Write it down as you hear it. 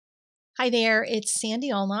Hi there, it's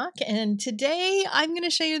Sandy Allnock, and today I'm going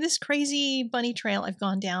to show you this crazy bunny trail I've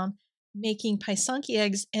gone down making Pysanky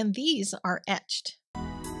eggs, and these are etched.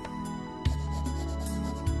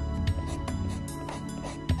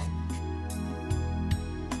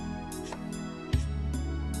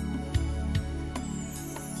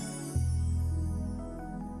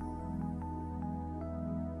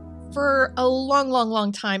 For a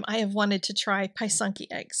long time, I have wanted to try Pysanky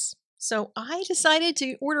eggs. So I decided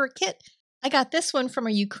to order a kit. I got this one from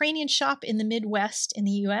a Ukrainian shop in the Midwest in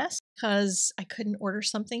the US because I couldn't order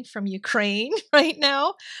something from Ukraine right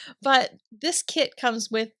now. But this kit comes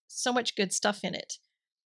with so much good stuff in it.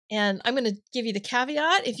 And I'm going to give you the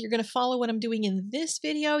caveat. If you're going to follow what I'm doing in this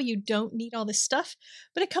video, you don't need all this stuff.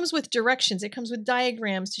 But it comes with directions. It comes with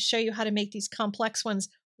diagrams to show you how to make these complex ones.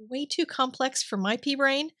 Way too complex for my pea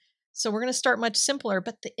brain. So we're going to start much simpler.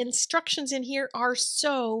 But the instructions in here are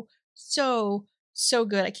so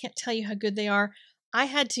good. I can't tell you how good they are. I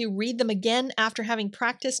had to read them again after having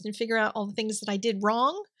practiced and figure out all the things that I did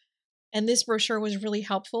wrong. And this brochure was really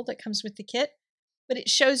helpful that comes with the kit. But it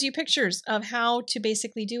shows you pictures of how to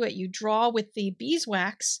basically do it. You draw with the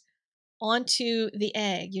beeswax onto the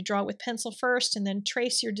egg. You draw it with pencil first and then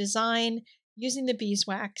trace your design using the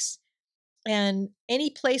beeswax. And any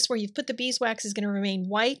place where you've put the beeswax is going to remain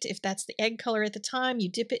white. If that's the egg color at the time, you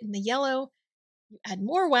dip it in the yellow, you add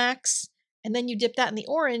more wax, and then you dip that in the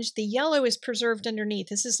orange. The yellow is preserved underneath.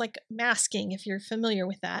 This is like masking, if you're familiar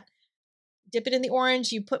with that. Dip it in the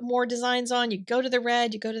orange, you put more designs on, you go to the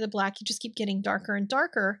red, you go to the black, you just keep getting darker and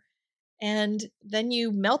darker. And then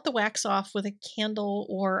you melt the wax off with a candle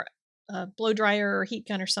or a blow dryer or heat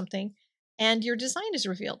gun or something, and your design is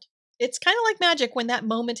revealed. It's kind of like magic when that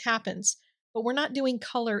moment happens, but we're not doing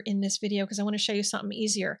color in this video because I want to show you something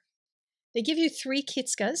easier. They give you 3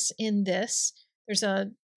 kitskas in this. There's a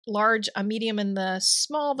large, a medium, and the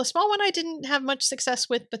small. The small one I didn't have much success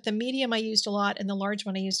with, but the medium I used a lot and the large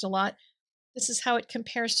one I used a lot. This is how it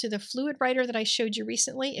compares to the fluid writer that I showed you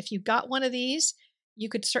recently. If you got one of these, you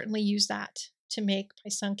could certainly use that to make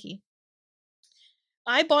Pysanky.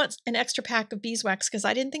 I bought an extra pack of beeswax because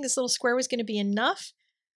I didn't think this little square was going to be enough.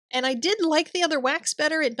 And I did like the other wax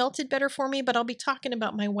better. It melted better for me, but I'll be talking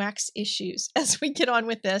about my wax issues as we get on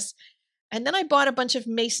with this. And then I bought a bunch of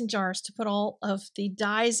mason jars to put all of the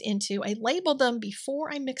dyes into. I labeled them before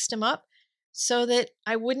I mixed them up so that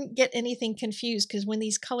I wouldn't get anything confused, because when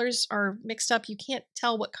these colors are mixed up, you can't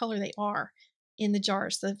tell what color they are in the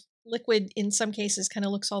jars. The liquid, in some cases, kind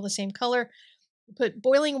of looks all the same color. You put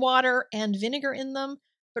boiling water and vinegar in them,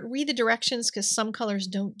 but read the directions because some colors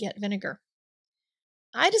don't get vinegar.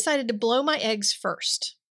 I decided to blow my eggs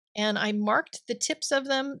first, and I marked the tips of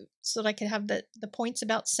them so that I could have the points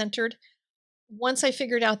about centered. Once I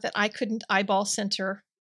figured out that I couldn't eyeball center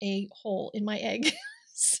a hole in my egg.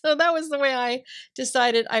 So that was the way I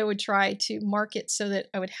decided I would try to mark it so that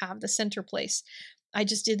I would have the center place. I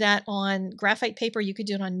just did that on graphite paper. You could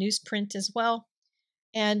do it on newsprint as well.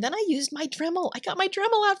 And then I used my Dremel. I got my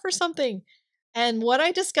Dremel out for something. And what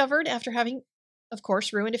I discovered after having, of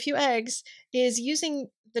course, ruined a few eggs, is using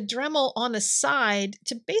the Dremel on the side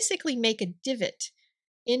to basically make a divot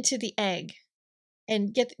into the egg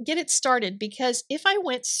and get it started. Because if I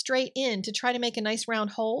went straight in to try to make a nice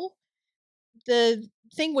round hole, the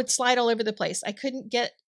thing would slide all over the place. I couldn't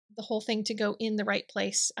get the whole thing to go in the right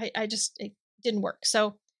place. It didn't work.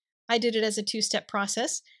 So I did it as a 2-step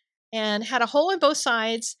process and had a hole in both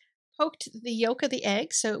sides, poked the yolk of the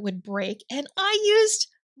egg so it would break, and I used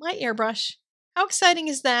my airbrush. How exciting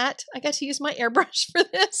is that? I got to use my airbrush for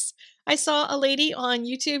this. I saw a lady on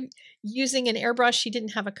YouTube using an airbrush. She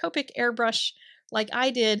didn't have a Copic airbrush like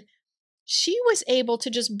I did. She was able to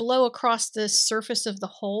just blow across the surface of the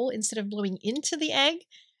hole instead of blowing into the egg.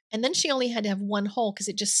 And then she only had to have one hole because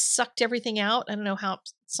it just sucked everything out. I don't know how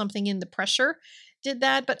something in the pressure did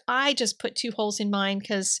that, but I just put 2 holes in mine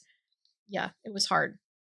because, yeah, it was hard.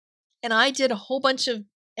 And I did a whole bunch of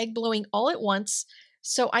egg blowing all at once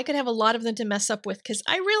so I could have a lot of them to mess up with, because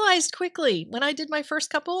I realized quickly when I did my first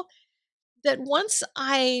couple that once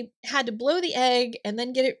I had to blow the egg and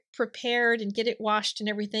then get it prepared and get it washed and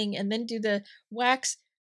everything and then do the wax,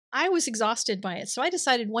 I was exhausted by it. So I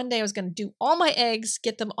decided one day I was going to do all my eggs,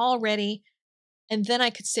 get them all ready, and then I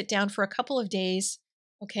could sit down for a couple of days,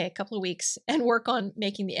 okay, a couple of weeks, and work on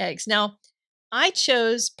making the eggs. Now, I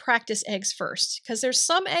chose practice eggs first because there's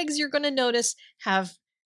some eggs you're going to notice have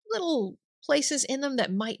little places in them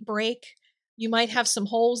that might break. You might have some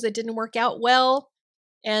holes that didn't work out well.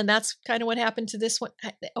 And that's kind of what happened to this one.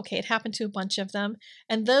 Okay, it happened to a bunch of them.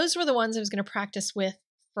 And those were the ones I was going to practice with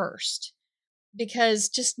first, because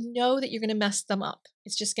just know that you're going to mess them up.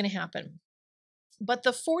 It's just going to happen. But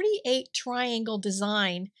the 48 triangle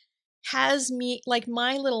design has me, like,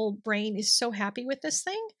 my little brain is so happy with this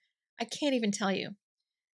thing. I can't even tell you.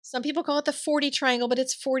 Some people call it the 40 triangle, but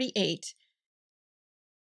it's 48.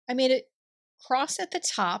 I made it cross at the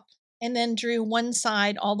top and then drew one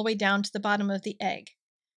side all the way down to the bottom of the egg.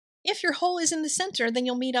 If your hole is in the center, then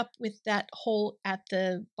you'll meet up with that hole at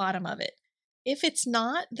the bottom of it. If it's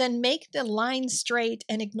not, then make the line straight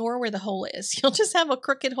and ignore where the hole is. You'll just have a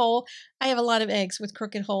crooked hole. I have a lot of eggs with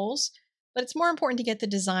crooked holes, but it's more important to get the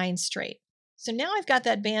design straight. So now I've got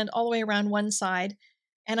that band all the way around one side,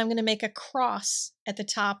 and I'm going to make a cross at the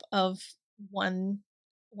top of one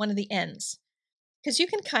of the ends, because you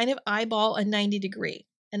can kind of eyeball a 90 degree,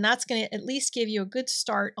 and that's going to at least give you a good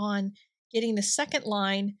start on getting the second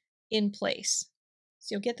line in place.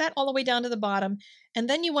 So you'll get that all the way down to the bottom, and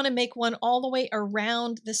then you want to make one all the way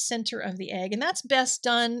around the center of the egg, and that's best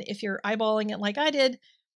done if you're eyeballing it like I did,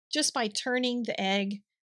 just by turning the egg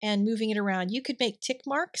and moving it around. You could make tick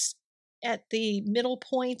marks at the middle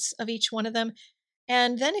points of each one of them,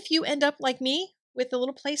 and then if you end up like me with a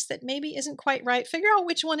little place that maybe isn't quite right, figure out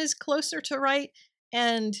which one is closer to right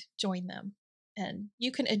and join them. And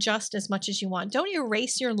you can adjust as much as you want. Don't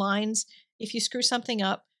erase your lines if you screw something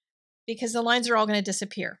up, because the lines are all going to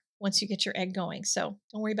disappear once you get your egg going. So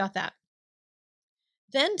don't worry about that.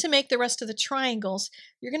 Then to make the rest of the triangles,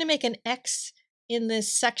 you're going to make an X in the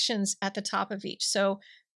sections at the top of each. So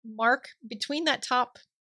mark between that top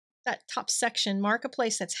section, mark a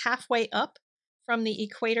place that's halfway up from the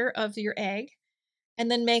equator of your egg, and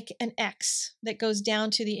then make an X that goes down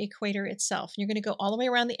to the equator itself. You're going to go all the way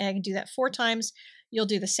around the egg and do that 4 times. You'll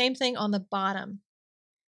do the same thing on the bottom.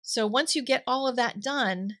 So once you get all of that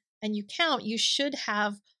done and you count, you should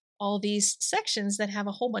have all these sections that have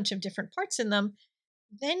a whole bunch of different parts in them.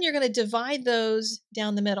 Then you're going to divide those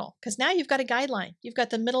down the middle, because now you've got a guideline. You've got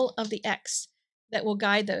the middle of the X that will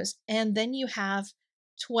guide those. And then you have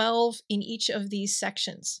 12 in each of these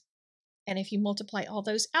sections. And if you multiply all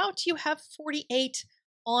those out, you have 48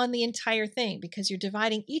 on the entire thing, because you're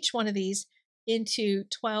dividing each one of these into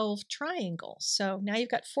 12 triangles. So now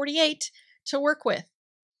you've got 48 to work with.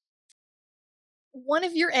 One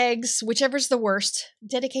of your eggs, whichever's the worst,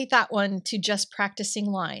 dedicate that one to just practicing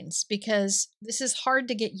lines, because this is hard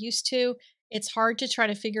to get used to. It's hard to try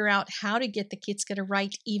to figure out how to get the Kitska to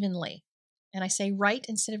write evenly. And I say write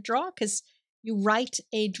instead of draw, because you write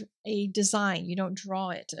a design. You don't draw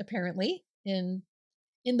it, apparently, in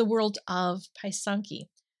the world of Pysanky.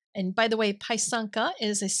 And by the way, Pysanka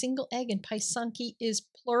is a single egg and Pysanky is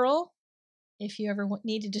plural, if you ever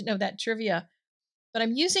needed to know that trivia. But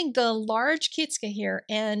I'm using the large Kitska here,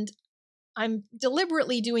 and I'm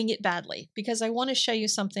deliberately doing it badly, because I want to show you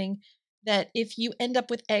something that if you end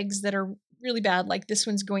up with eggs that are really bad, like this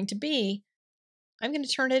one's going to be, I'm going to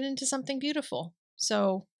turn it into something beautiful.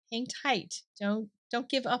 So hang tight. Don't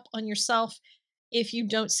give up on yourself if you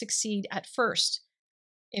don't succeed at first.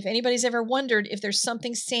 If anybody's ever wondered if there's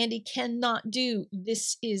something Sandy cannot do,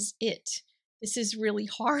 this is it. This is really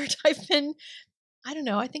hard. I think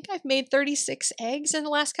I've made 36 eggs in the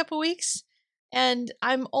last couple of weeks, and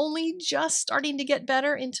I'm only just starting to get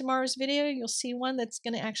better. In tomorrow's video, you'll see one that's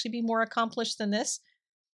going to actually be more accomplished than this.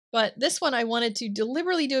 But this one, I wanted to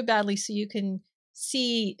deliberately do it badly so you can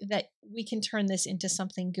see that we can turn this into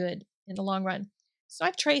something good in the long run. So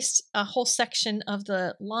I've traced a whole section of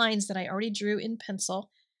the lines that I already drew in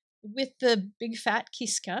pencil with the big fat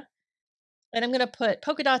Kitska. And I'm going to put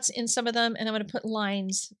polka dots in some of them, and I'm going to put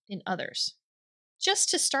lines in others, just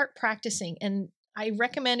to start practicing. And I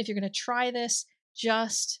recommend, if you're going to try this,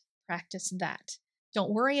 just practice that.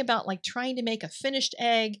 Don't worry about like trying to make a finished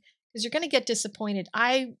egg, because you're going to get disappointed.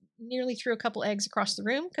 I nearly threw a couple eggs across the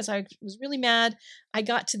room because I was really mad. I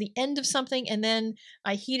got to the end of something and then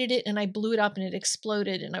I heated it and I blew it up and it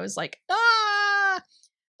exploded. And I was like, ah!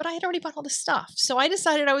 But I had already bought all this stuff. So I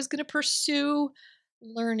decided I was going to pursue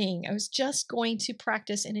learning. I was just going to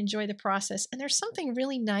practice and enjoy the process. And there's something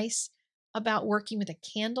really nice about working with a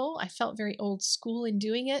candle. I felt very old school in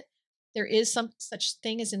doing it. There is some such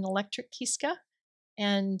thing as an electric Kitska,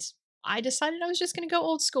 and I decided I was just going to go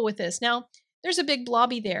old school with this. Now, there's a big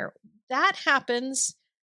blobby there. That happens,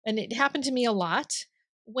 and it happened to me a lot,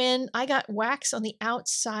 when I got wax on the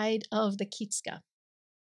outside of the Kitska.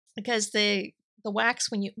 Because the wax,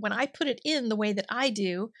 when I put it in the way that I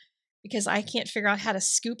do, because I can't figure out how to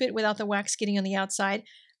scoop it without the wax getting on the outside,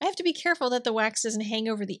 I have to be careful that the wax doesn't hang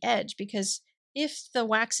over the edge, because if the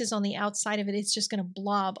wax is on the outside of it, it's just going to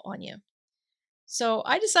blob on you. So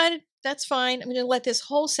I decided that's fine. I'm going to let this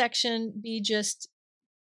whole section be just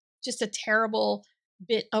a terrible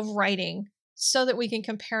bit of writing so that we can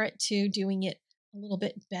compare it to doing it a little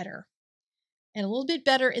bit better. And a little bit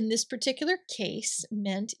better in this particular case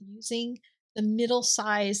meant using the middle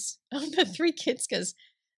size of the 3 Kitskas.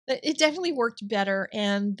 It definitely worked better,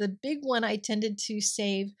 and the big one I tended to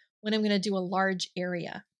save when I'm going to do a large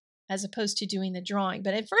area as opposed to doing the drawing.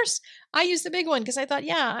 But at first, I used the big one because I thought,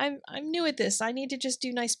 yeah, I'm new at this. I need to just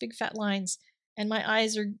do nice big fat lines, and my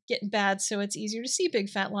eyes are getting bad, so it's easier to see big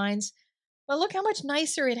fat lines. But look how much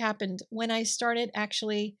nicer it happened when I started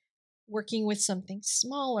actually working with something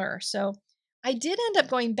smaller. So I did end up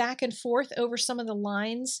going back and forth over some of the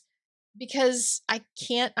lines because I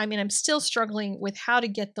mean, I'm still struggling with how to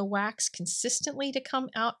get the wax consistently to come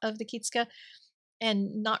out of the Kitska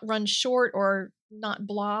and not run short or not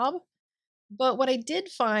blob. But what I did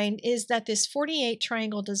find is that this 48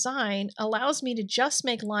 triangle design allows me to just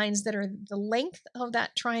make lines that are the length of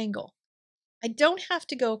that triangle. I don't have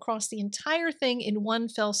to go across the entire thing in one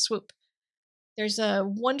fell swoop. There's a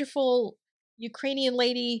wonderful Ukrainian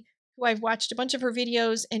lady who I've watched a bunch of her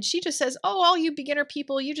videos, and she just says, oh, all you beginner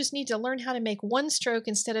people, you just need to learn how to make one stroke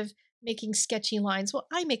instead of making sketchy lines. Well,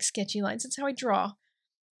 I make sketchy lines. It's how I draw.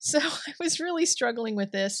 So I was really struggling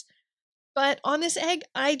with this. But on this egg,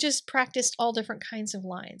 I just practiced all different kinds of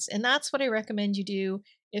lines. And that's what I recommend you do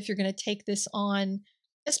if you're going to take this on,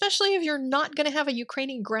 especially if you're not going to have a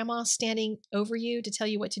Ukrainian grandma standing over you to tell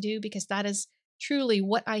you what to do, because that is truly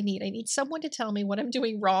what I need. I need someone to tell me what I'm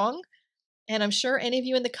doing wrong. And I'm sure any of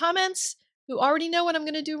you in the comments who already know what I'm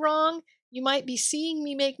going to do wrong, you might be seeing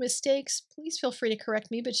me make mistakes. Please feel free to correct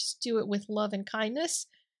me, but just do it with love and kindness,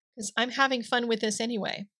 because I'm having fun with this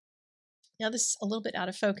anyway. Now this is a little bit out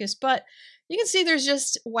of focus, but you can see there's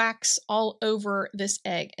just wax all over this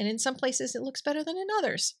egg. And in some places it looks better than in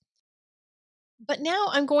others. But now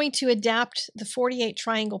I'm going to adapt the 48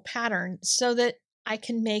 triangle pattern so that I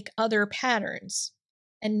can make other patterns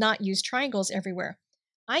and not use triangles everywhere.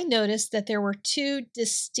 I noticed that there were 2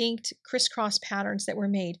 distinct crisscross patterns that were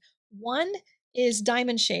made. One is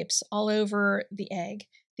diamond shapes all over the egg.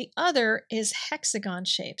 The other is hexagon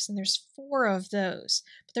shapes, and there's 4 of those.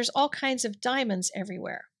 But there's all kinds of diamonds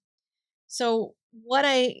everywhere. So what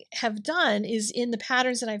I have done is, in the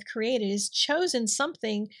patterns that I've created, is chosen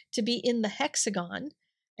something to be in the hexagon.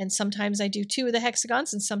 And sometimes I do 2 of the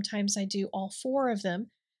hexagons, and sometimes I do all 4 of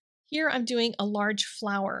them. Here I'm doing a large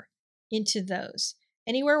flower into those.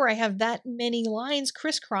 Anywhere where I have that many lines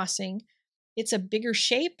crisscrossing, it's a bigger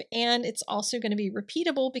shape, and it's also going to be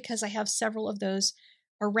repeatable because I have several of those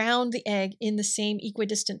around the egg in the same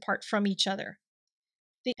equidistant part from each other.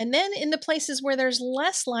 And then in the places where there's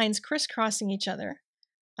less lines crisscrossing each other,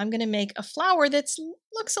 I'm going to make a flower that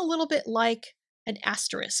looks a little bit like an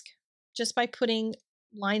asterisk just by putting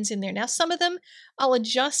lines in there. Now, some of them I'll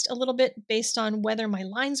adjust a little bit based on whether my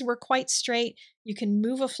lines were quite straight. You can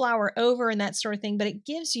move a flower over and that sort of thing, but it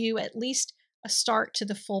gives you at least a start to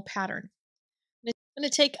the full pattern. I'm going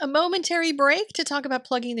to take a momentary break to talk about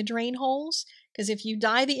plugging the drain holes, because if you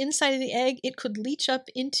dye the inside of the egg, it could leach up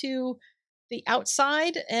into the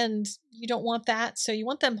outside, and you don't want that, so you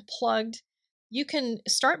want them plugged. You can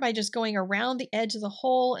start by just going around the edge of the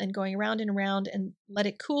hole and going around and around and let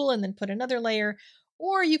it cool and then put another layer.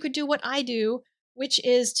 Or you could do what I do, which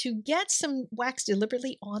is to get some wax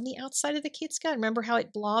deliberately on the outside of the Kitska. Remember how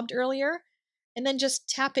it blobbed earlier? And then just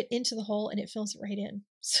tap it into the hole and it fills it right in.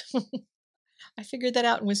 So I figured that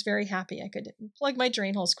out and was very happy. I could plug my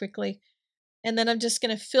drain holes quickly. And then I'm just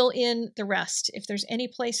going to fill in the rest. If there's any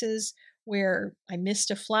places where I missed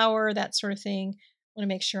a flower, that sort of thing, I want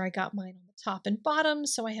to make sure I got mine on the top and bottom,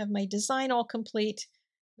 so I have my design all complete.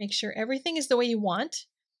 Make sure everything is the way you want.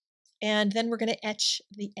 And then we're going to etch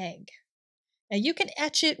the egg. Now you can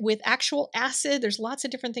etch it with actual acid. There's lots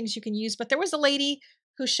of different things you can use, but there was a lady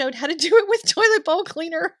who showed how to do it with toilet bowl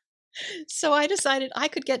cleaner. So I decided I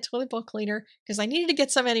could get toilet bowl cleaner because I needed to get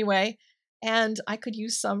some anyway, and I could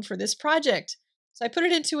use some for this project. So I put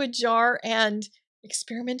it into a jar and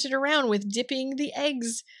experimented around with dipping the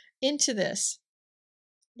eggs into this.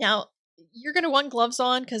 Now, you're going to want gloves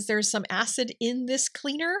on because there's some acid in this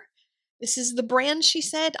cleaner. This is the brand, she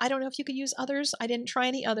said. I don't know if you could use others. I didn't try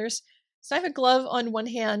any others. So I have a glove on one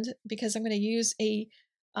hand because I'm going to use a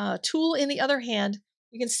tool in the other hand.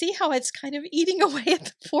 You can see how it's kind of eating away at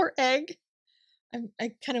the poor egg.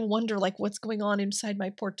 I kind of wonder like what's going on inside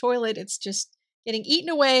my poor toilet. It's just getting eaten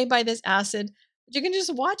away by this acid. But you can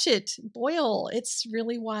just watch it boil. It's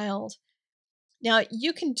really wild. Now,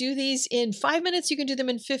 you can do these in 5 minutes. You can do them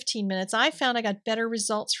in 15 minutes. I found I got better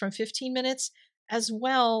results from 15 minutes. As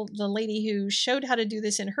well, the lady who showed how to do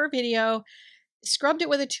this in her video scrubbed it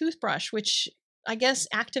with a toothbrush, which I guess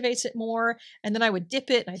activates it more. And then I would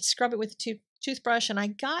dip it and I'd scrub it with a toothbrush, and I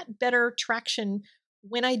got better traction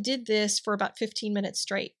when I did this for about 15 minutes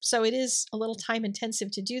straight. So it is a little time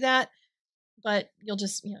intensive to do that, but you'll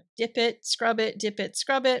just, dip it, scrub it, dip it,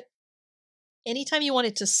 scrub it. Anytime you want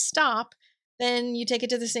it to stop, then you take it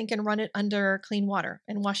to the sink and run it under clean water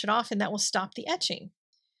and wash it off, and that will stop the etching.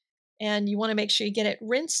 And you want to make sure you get it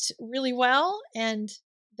rinsed really well, and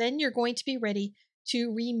then you're going to be ready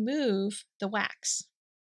to remove the wax.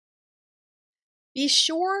 Be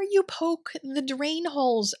sure you poke the drain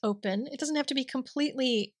holes open. It doesn't have to be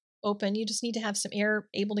completely open. You just need to have some air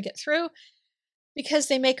able to get through, because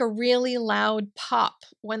they make a really loud pop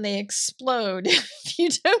when they explode if you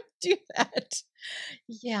don't do that.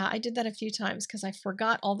 Yeah, I did that a few times because I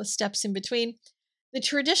forgot all the steps in between. The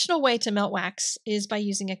traditional way to melt wax is by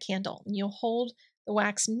using a candle. And you'll hold the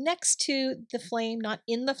wax next to the flame, not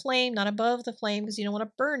in the flame, not above the flame, because you don't want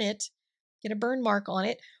to burn it, get a burn mark on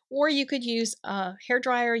it. Or you could use a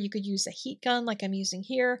hairdryer, you could use a heat gun like I'm using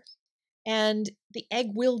here, and the egg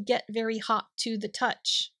will get very hot to the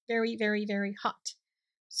touch. Very, very, very hot.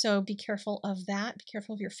 So be careful of that. Be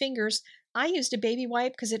careful of your fingers. I used a baby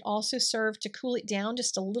wipe because it also served to cool it down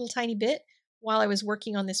just a little tiny bit while I was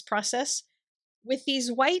working on this process. With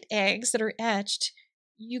these white eggs that are etched,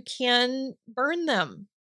 you can burn them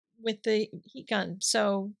with the heat gun.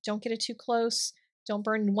 So don't get it too close. Don't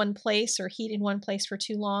burn in one place or heat in one place for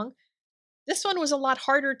too long. This one was a lot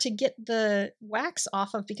harder to get the wax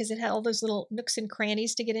off of because it had all those little nooks and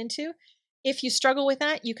crannies to get into. If you struggle with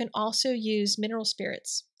that, you can also use mineral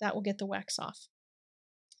spirits. That will get the wax off.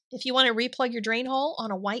 If you want to replug your drain hole on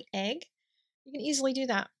a white egg, you can easily do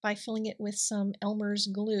that by filling it with some Elmer's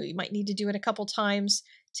glue. You might need to do it a couple times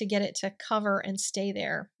to get it to cover and stay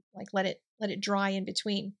there, like let it dry in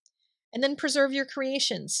between. And then preserve your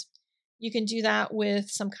creations. You can do that with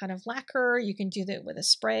some kind of lacquer. You can do that with a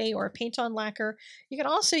spray or a paint-on lacquer. You can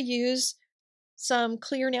also use some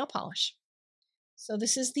clear nail polish. So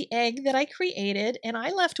this is the egg that I created, and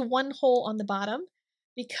I left one hole on the bottom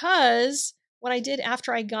because what I did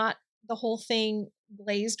after I got the whole thing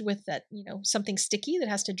glazed with that, something sticky that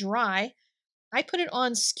has to dry, I put it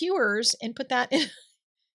on skewers and put that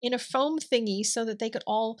in a foam thingy so that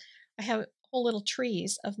I have whole little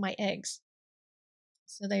trees of my eggs.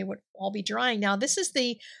 So they would all be drying. Now, this is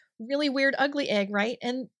the really weird, ugly egg, right?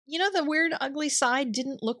 And the weird, ugly side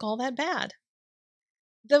didn't look all that bad.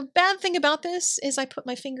 The bad thing about this is I put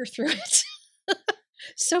my finger through it.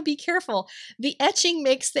 So be careful. The etching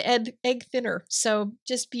makes the egg thinner. So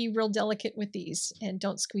just be real delicate with these and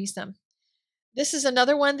don't squeeze them. This is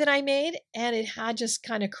another one that I made, and it had just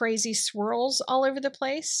kind of crazy swirls all over the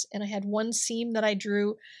place. And I had one seam that I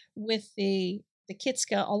drew with the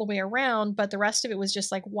Kitska all the way around, but the rest of it was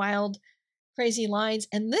just like wild, crazy lines.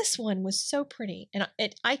 And this one was so pretty. And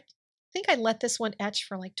I think I let this one etch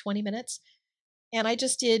for like 20 minutes. And I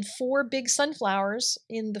just did 4 big sunflowers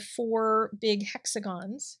in the 4 big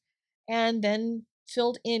hexagons and then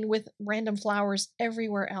filled in with random flowers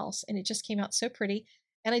everywhere else. And it just came out so pretty.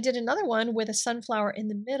 And I did another one with a sunflower in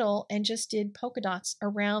the middle and just did polka dots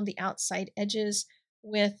around the outside edges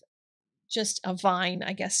with just a vine,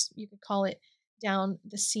 I guess you could call it, down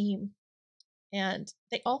the seam. And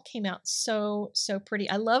they all came out so, so pretty.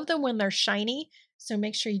 I love them when they're shiny. So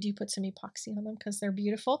make sure you do put some epoxy on them because they're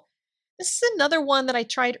beautiful. This is another one that I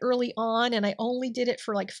tried early on, and I only did it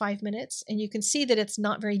for like 5 minutes, and you can see that it's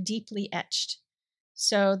not very deeply etched.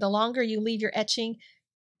 So the longer you leave your etching,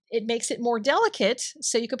 it makes it more delicate,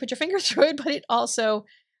 so you can put your finger through it, but it also,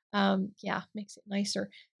 makes it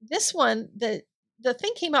nicer. This one, the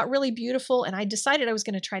thing came out really beautiful, and I decided I was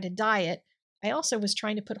going to try to dye it. I also was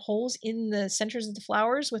trying to put holes in the centers of the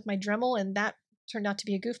flowers with my Dremel, and that turned out to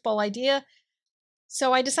be a goofball idea.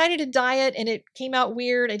 So I decided to dye it, and it came out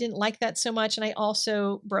weird. I didn't like that so much, and I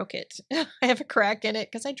also broke it. I have a crack in it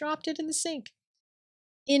because I dropped it in the sink.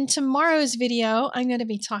 In tomorrow's video, I'm going to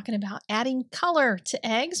be talking about adding color to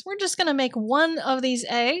eggs. We're just going to make one of these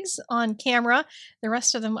eggs on camera. The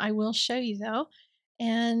rest of them I will show you, though.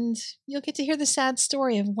 And you'll get to hear the sad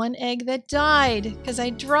story of one egg that died because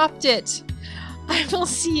I dropped it. I will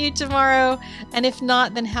see you tomorrow, and if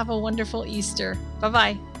not, then have a wonderful Easter.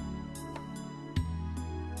 Bye-bye.